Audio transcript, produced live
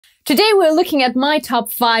Today we're looking at my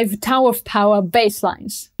top 5 Tower of Power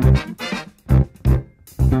basslines.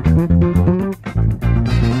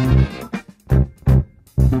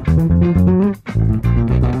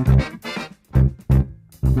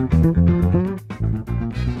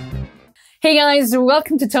 Hey guys,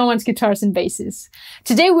 welcome to Thomann's Guitars and Basses.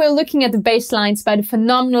 Today we're looking at the bass lines by the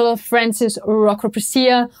phenomenal Francis Rocco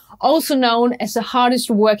Prestia, also known as the hardest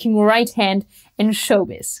working right hand in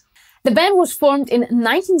showbiz. The band was formed in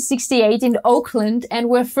 1968 in Oakland and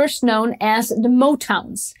were first known as the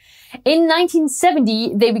Motowns. In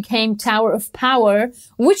 1970 they became Tower of Power,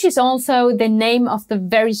 which is also the name of the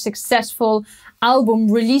very successful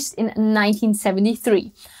album released in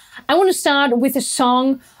 1973. I want to start with a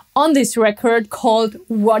song on this record called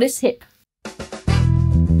What Is Hip.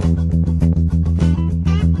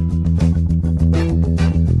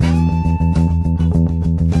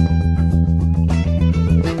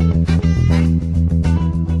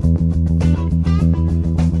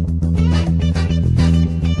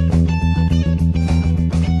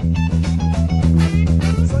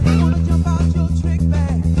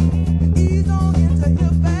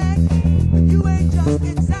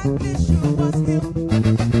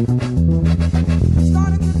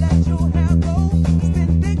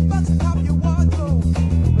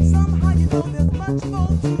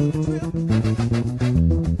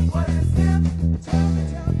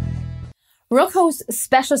 Rocco's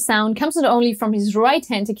special sound comes not only from his right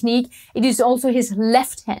hand technique, it is also his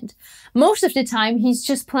left hand. Most of the time he's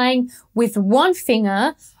just playing with one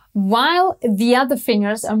finger while the other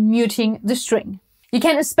fingers are muting the string. You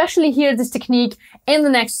can especially hear this technique in the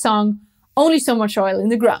next song, Only So Much Oil in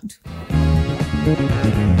the Ground.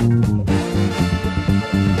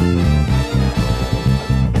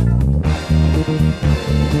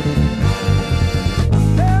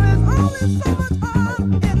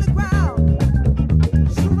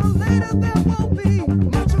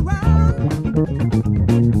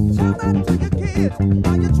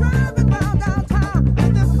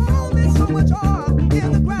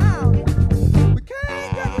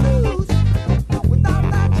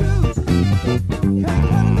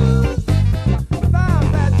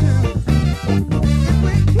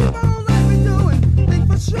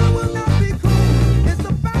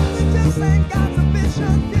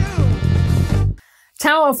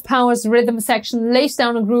 Tower of Power's rhythm section lays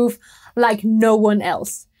down a groove like no one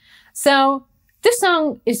else. So this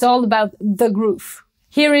song is all about the groove.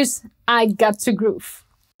 Here is I Got to Groove.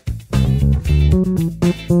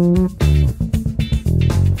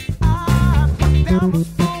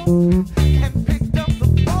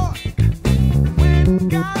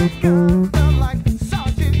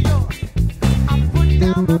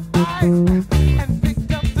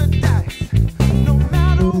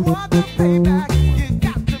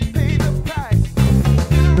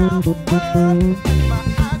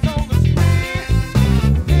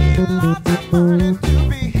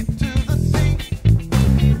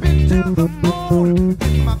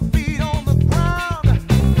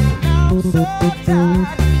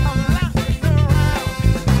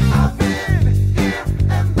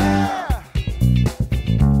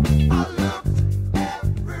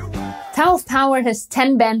 Tower of Power has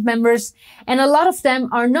 10 band members, and a lot of them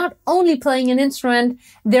are not only playing an instrument,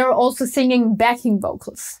 they're also singing backing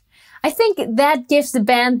vocals. I think that gives the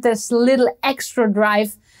band this little extra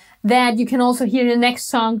drive that you can also hear in the next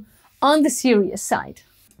song on the serious side.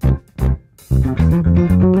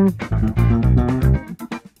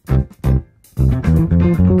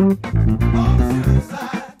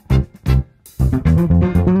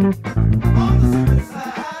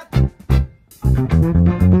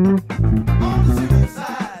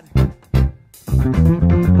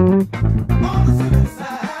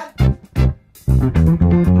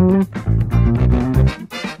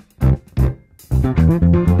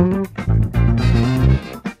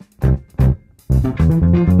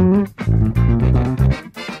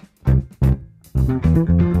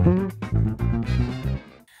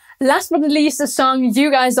 Last but not least, a song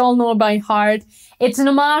you guys all know by heart. It's an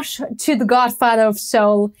homage to the godfather of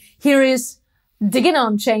soul. Here is Diggin'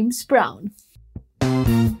 on James Brown.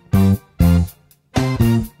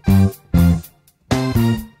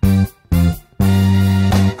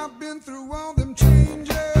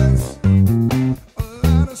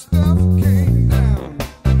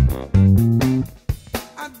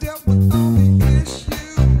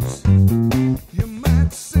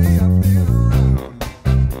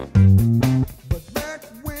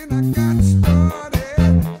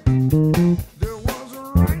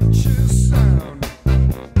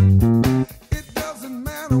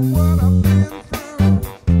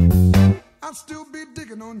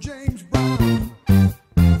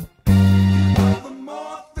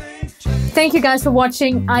 thank you guys for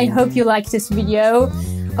watching. I hope you liked this video.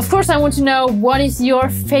 Of course, I want to know what is your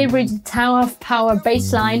favorite Tower of Power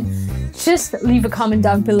bassline. Just leave a comment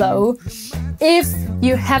down below. If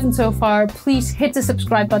you haven't so far, please hit the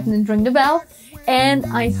subscribe button and ring the bell. And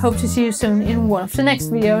I hope to see you soon in one of the next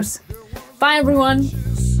videos. Bye everyone!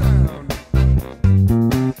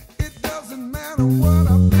 It doesn't matter what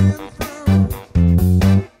I've been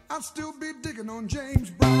through, I'll still be digging on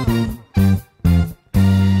James.